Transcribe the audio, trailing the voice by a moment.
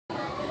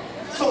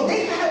So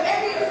they got up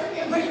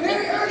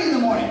very early in the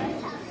morning.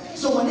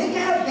 So when they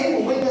got up, they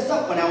would wake us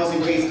up when I was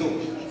in grade school.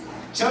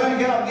 Children,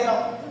 get up, get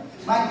up.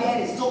 My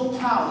dad is so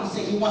proud. He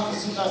said he wants to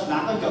see us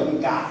not a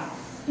young guy.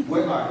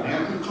 Wear our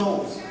American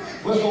clothes.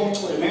 We're going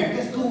to an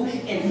American school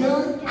and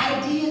learn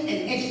ideas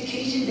and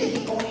education that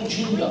he only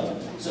dreamed of.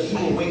 So he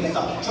will wake us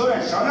up.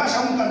 Children, and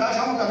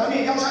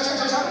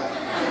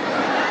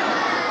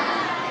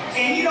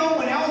you know,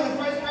 when I was in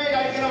first grade,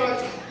 I'd get up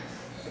like,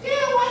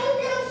 yeah, why do you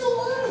get up so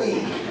early?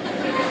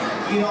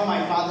 You know,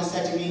 my father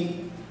said to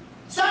me,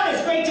 son,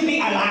 it's great to be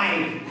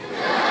alive.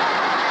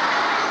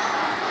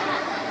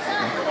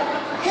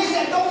 He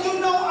said, don't you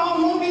know our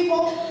Hmong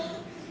people?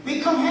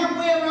 We come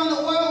halfway around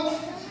the world.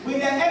 We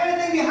left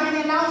everything behind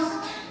in house.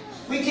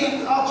 We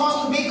came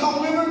across the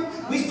Mekong River.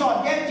 We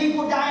saw dead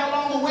people die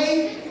along the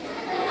way.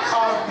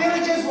 Our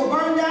villages were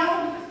burned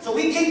down. So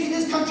we came to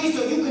this country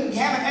so you could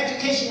have an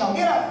education. Now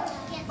get up.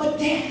 But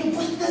Dad, the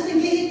bus doesn't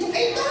get here till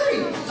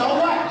 8:30. So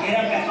what? Get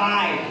up at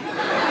 5.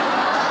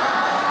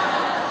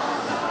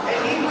 And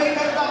he'd wake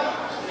us up.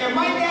 And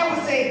my dad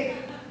would say,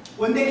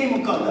 when they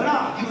didn't come,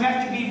 you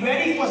have to be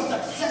ready for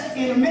success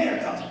in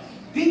America.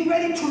 Be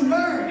ready to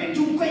learn and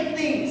do great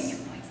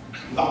things.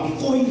 But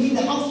before you leave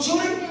the house,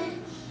 children,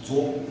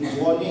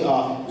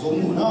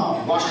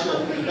 wash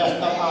the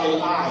dust up out of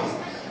your eyes.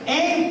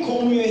 And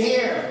comb your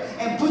hair.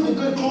 And put the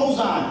good clothes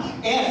on.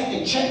 Ask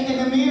and check in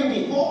the mirror.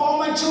 Before all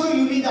my children,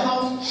 you leave the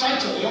house.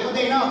 Check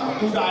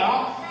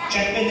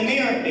in the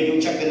mirror. Then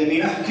you check in the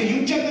mirror. Can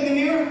you check in the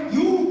mirror?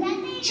 You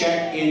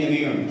check in the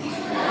mirror.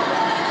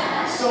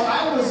 So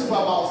I was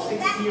about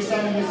 6 or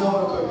 7 years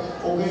old.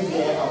 Okay,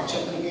 Dad, I'll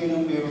check in the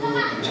mirror.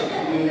 Check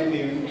in the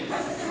mirror.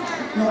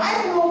 No,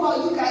 I don't know about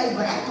you guys,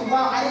 but after a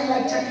while, I didn't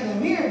like checking the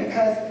mirror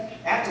because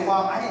after a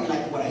while, I didn't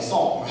like what I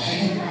saw.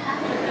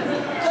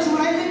 Because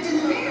when I looked in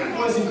the mirror,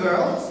 boys and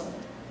girls,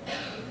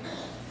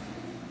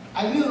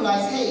 I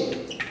realized,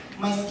 hey,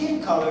 my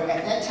skin color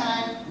at that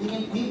time,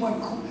 we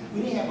weren't cool.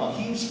 We didn't have a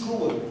huge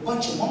school with a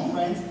bunch of Hmong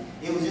friends.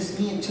 It was just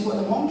me and 2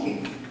 other Hmong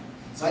kids.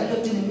 So I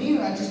looked in the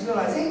mirror and I just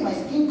realized, hey, my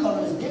skin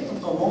color is different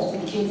from most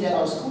of the kids at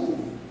our school.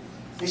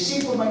 The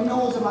shape of my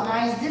nose and my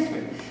eyes is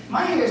different.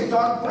 My hair is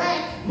dark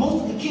black.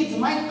 Most of the kids in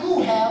my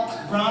school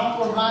have brown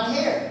or blonde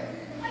hair.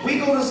 We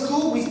go to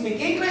school, we speak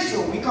English,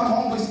 or we come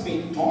home, we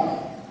speak Hmong.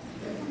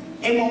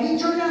 And when we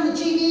turned on the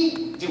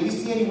TV, did we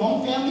see any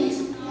Hmong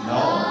families?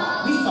 No.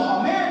 We saw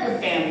American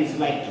families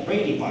like the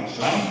Brady Bunch,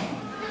 right?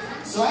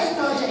 So I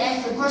started to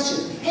ask the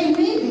question, hey,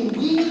 maybe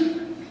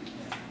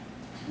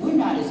we're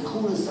not as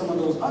cool as some of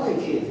those other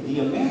kids, the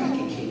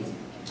American kids.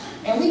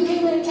 And we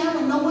came at a time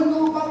when no one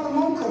knew about the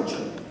Hmong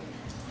culture.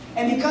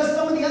 And because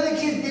some of the other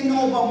kids didn't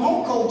know about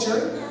Hmong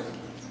culture,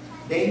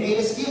 they made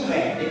us feel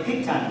bad. They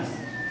picked on us.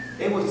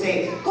 They would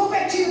say, go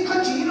back to your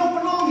country, you don't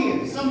belong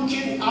here. Some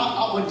kids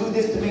would do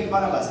this to make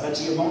fun of us. They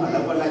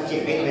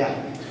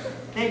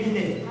do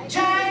this.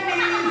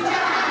 Chinese,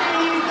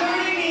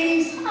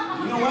 Chinese.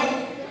 You know what?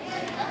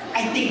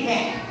 I think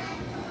back.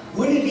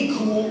 Wouldn't it be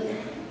cool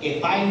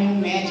if I knew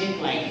magic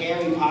like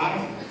Harry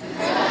Potter?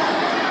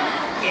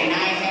 And I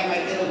had my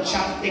little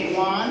chopstick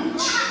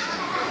wand?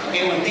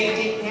 And when they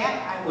did that,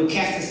 I would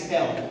cast a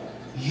spell.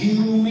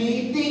 You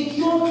may think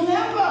you're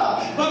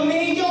clever, but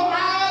may your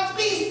eyes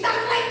be stuck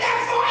like that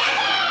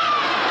forever!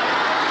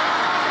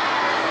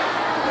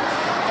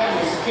 That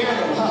would scare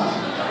them, huh?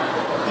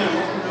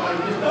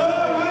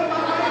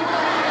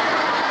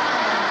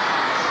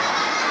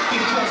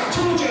 Because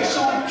Tou Ger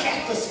Xiong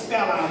cast a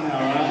spell on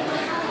them, right?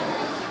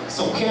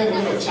 So carry a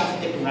little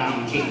chopstick around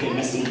in case they're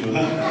messing with you,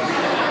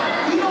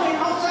 huh? You know,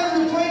 outside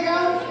of the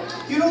playground,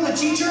 you know the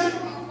teacher?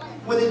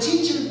 When the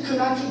teacher could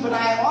not keep an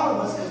eye on all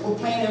of us because we're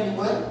playing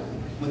everywhere,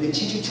 when the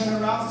teacher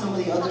turned around, some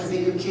of the other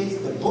bigger kids,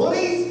 the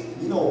bullies,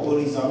 you know what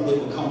bullies are, they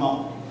would come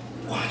up,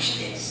 watch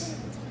this.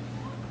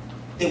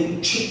 They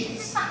would trick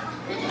us.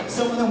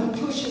 Some of them would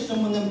push us,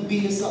 some of them would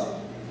beat us up.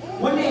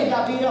 One day I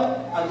got beat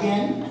up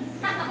again,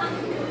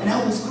 and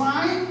I was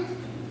crying.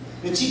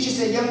 The teacher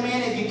said, young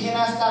man, if you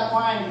cannot stop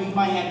crying, we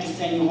might have to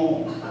send you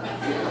home.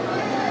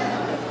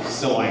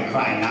 So I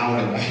cried now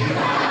and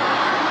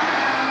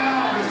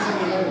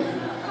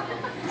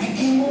I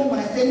came home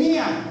and I said,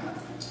 Nia,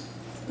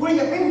 where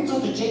you been to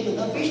the jail?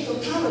 The fish to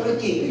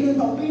tolerate you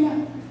don't be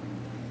now.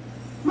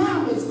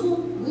 Mom, it's good.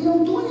 We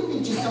don't do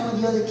anything to some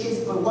of the other kids,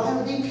 but why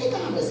would they pick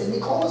on us and they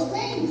call us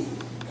names?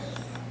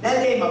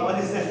 That day, my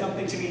mother said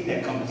something to me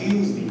that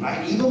confused me,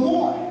 right? Even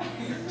more.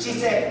 She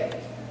said, son,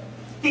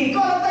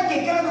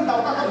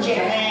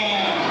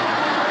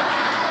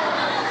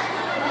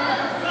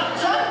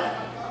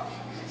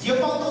 you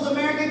thought those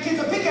American kids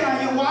are picking on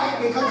you. Why?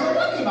 Because you're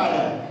lucky by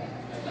them.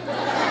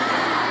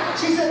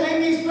 She said, let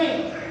me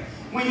explain.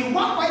 When you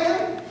walk by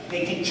them,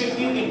 they can trip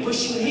you and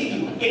push you and hit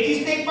you. If you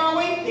stay far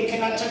away, they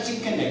cannot touch you,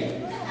 can they?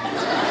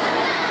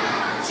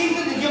 She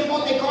said, it's your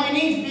fault they call you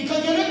names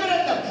because you're looking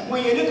at them.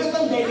 When you look at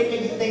them,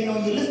 they know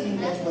you're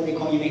listening. That's why they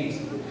call you names.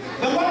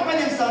 Don't walk by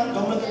them, son.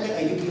 Don't look at them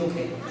and you'll be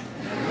okay.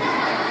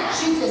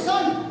 She said,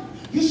 son,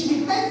 you should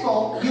be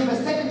thankful you have a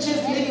second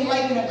chance to live your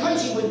life in a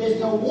country where there's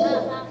no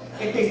war.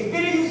 If they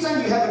spit at you,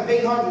 son, you have a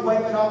big heart, you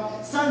wipe it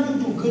off. Son,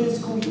 you do good in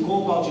school, you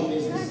go about your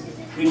business.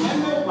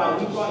 Remember why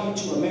we brought you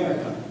to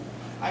America?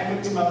 I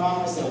looked at my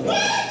mom and said, what?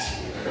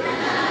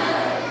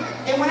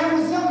 And when I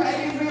was younger, I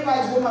didn't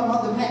realize what my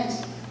mother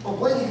meant. But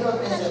when the girl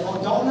said,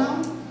 oh, don't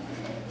now?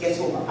 Guess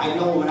what? I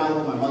know what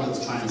my mother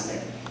was trying to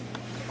say.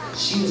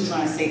 She was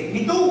trying to say,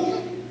 me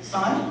too,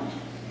 son.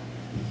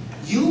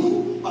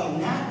 You are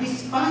not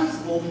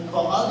responsible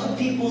for other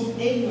people's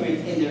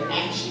ignorance in their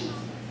actions.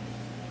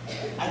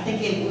 I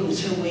think it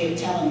was her way of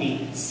telling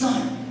me,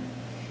 son,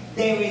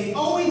 there is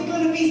always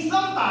going to be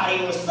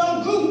somebody or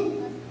some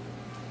group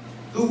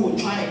who will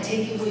try to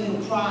take away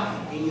your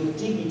pride and your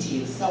dignity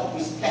and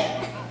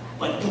self-respect.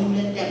 But don't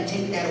let them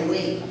take that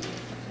away.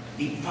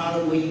 Be proud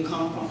of where you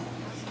come from.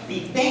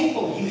 Be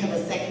thankful you have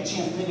a second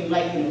chance living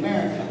life in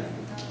America.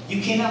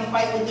 You cannot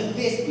fight with the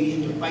fist, but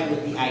you have to fight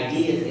with the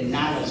ideas and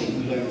knowledge that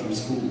you learn from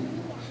school.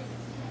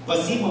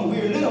 But see, when we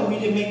were little, we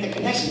didn't make the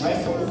connection,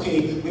 right? So,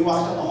 okay, we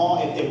walked down the hall.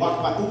 If they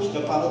walk by, oops,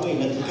 they'll follow away,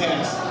 let them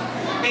pass.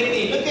 If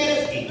they look at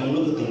us, hey, don't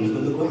look at them,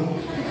 look around.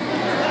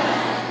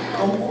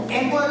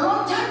 And for a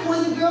long time,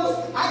 boys and girls,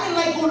 I didn't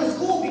like going to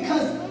school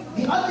because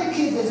the other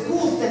kids at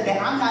school said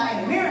that I'm not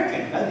an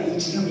American, other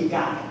junior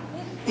guy.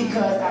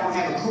 Because I don't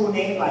have a cool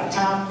name like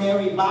Tom,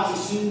 Mary, Bobby,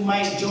 Sue,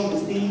 Mike, Joe, and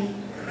Steve.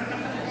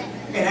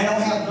 And I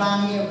don't have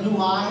blonde hair, blue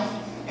eyes.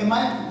 And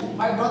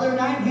my brother and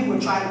I, we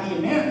would try to be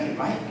American,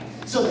 right?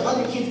 So the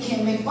other kids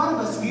can't make fun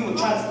of us. We would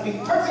try to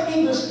speak perfect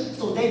English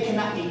so they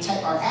cannot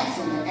detect our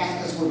accent and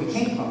ask us where we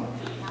came from.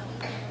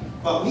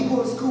 But we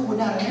go to school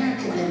without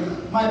American,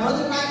 and my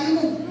brother and I,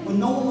 even when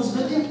no one was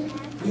looking,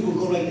 we would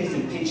go like this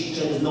and pinch each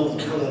other's nose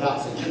and pull it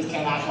out so kids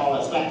cannot call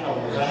us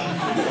leftovers,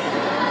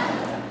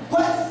 right?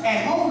 But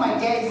at home, my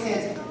daddy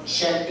says,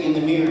 check in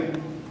the mirror.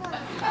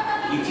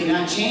 You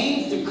cannot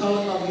change the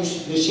color of the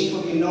shape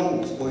of your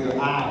nose or your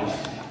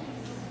eyes.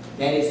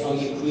 That is how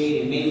you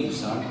created made you,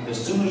 son. The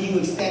sooner you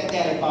accept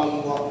that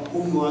about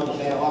who you are, the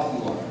better off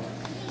you are.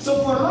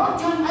 So for a long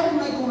time, I didn't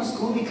like going to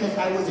school because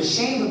I was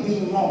ashamed of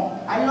being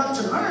Hmong. I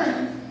loved to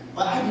learn,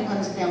 but I didn't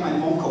understand my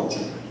Hmong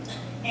culture.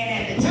 And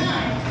at the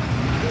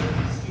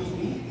time, excuse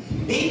me,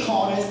 they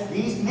called us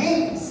these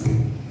names.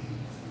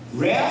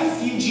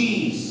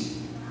 Refugees.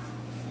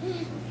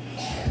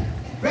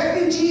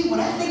 Refugee, when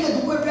I think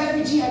of the word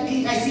refugee,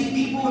 I see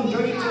people in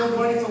dirty clothes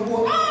running from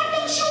war. Ah,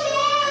 don't shoot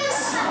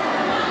us!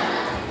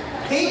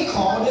 They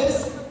called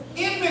us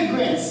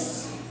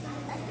immigrants.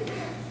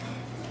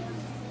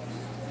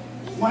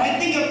 When I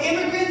think of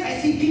immigrants, I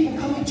see people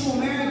coming to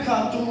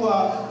America through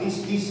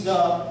these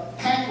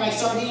packed like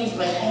sardines,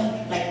 like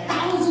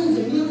thousands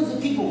and millions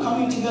of people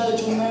coming together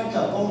to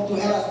America, going through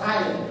Ellis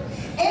Island.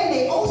 And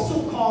they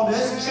also called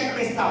us, check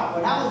this out,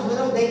 when I was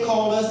little, they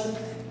called us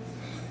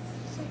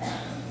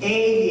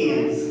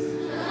aliens.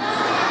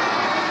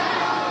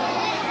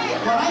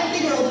 When I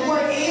think of the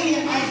word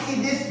alien, I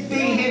see this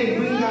big-headed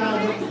green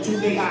guy with two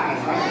big eyes,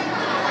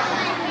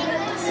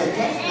 right? So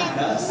that's not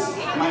us.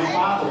 My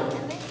father,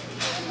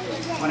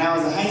 when I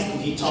was in high school,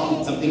 he taught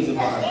me some things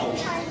about our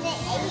culture.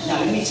 Now,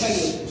 let me tell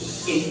you, in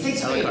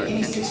 6th grade,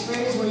 any 6th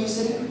graders where you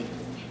sitting?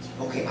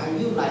 Okay, I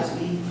realized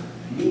being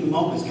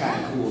Hmong was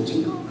kind of cool,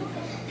 too.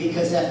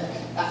 Because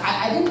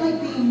I didn't like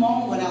being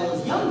Hmong when I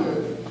was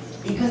younger,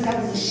 because I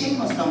was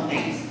ashamed of some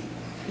things.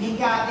 They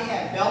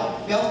had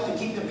belts to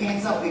keep their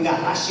pants up. We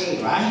got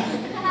lache, right?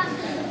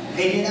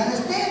 They didn't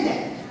understand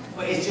that.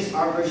 But it's just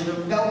our version of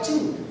a belt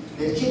too.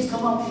 The kids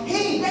come up,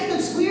 hey, that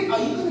looks weird. Are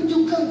you going to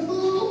do Kung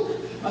Fu?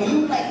 Are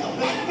you like a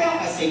black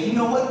belt? I say, you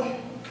know what?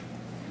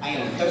 I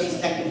am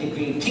 32nd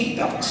degree pink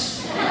belt.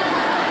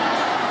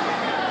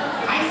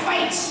 I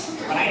fight,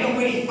 but I don't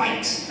really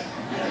fight.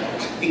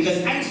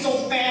 Because I'm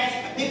so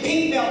fast. The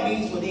pink belt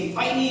means when they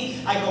fight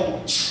me, I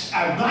go,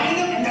 I blind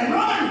them and then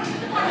run.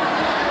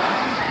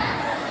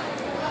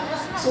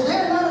 So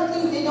there are a lot of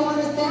things they don't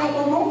understand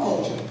about Hmong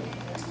culture.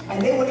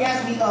 And they would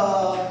ask me,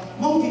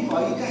 Hmong people,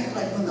 are you guys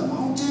like from the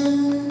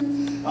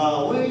mountain?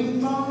 Where are you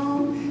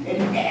from?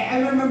 And I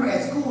remember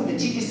at school, the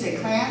teacher said,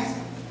 class,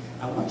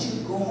 I want you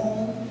to go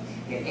home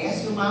and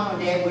ask your mom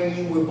and dad where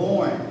you were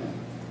born.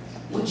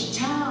 Which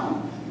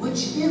town?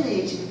 Which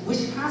village,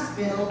 which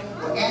hospital,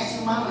 or ask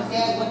your mom and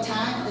dad what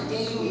time of the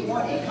day you were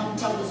born and come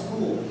tell the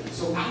school.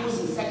 So I was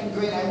in 2nd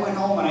grade, I went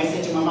home and I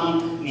said to my mom,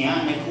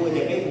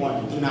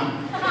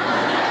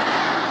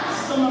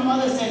 so my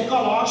mother said, go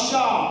on,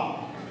 Shaw.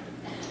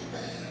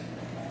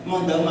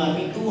 Mong đỡ mà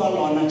bị tua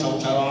lò na chậu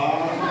chợ.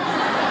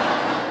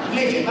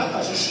 Lê chỉ bắt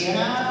cả sự xía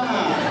na.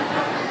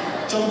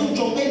 Chậu tu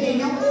chậu tên đi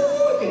nhau.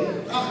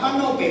 Bán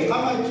nô bể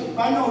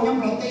bán nô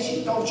nhắm lòng tay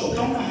chỉ tàu chậu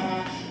trong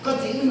là có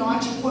gì nói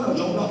chỉ quân ở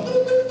trong đó.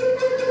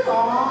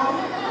 Đó.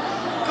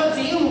 Có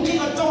gì một cái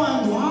ở trong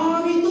hàng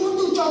hóa bị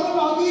tu cho nó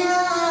lò đi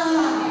à.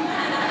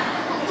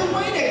 Tôi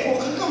mới để cuộc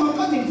khẩn cấp mà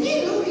có thể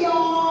giết lưu đi.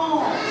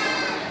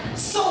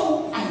 So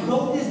I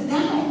wrote this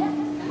down,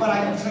 but I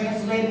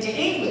translated it to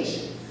English.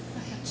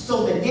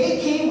 So the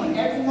day came when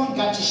everyone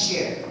got to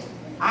share.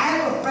 I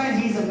have a friend,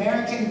 he's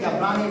American, he's got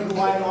blonde hair,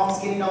 blue eyes, long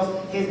skinny nose.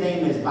 His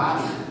name is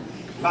Bobby.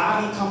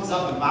 Bobby comes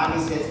up and Bobby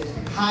says,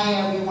 Hi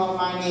everyone,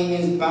 my name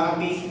is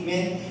Bobby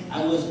Smith.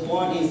 I was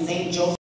born in St. Joseph.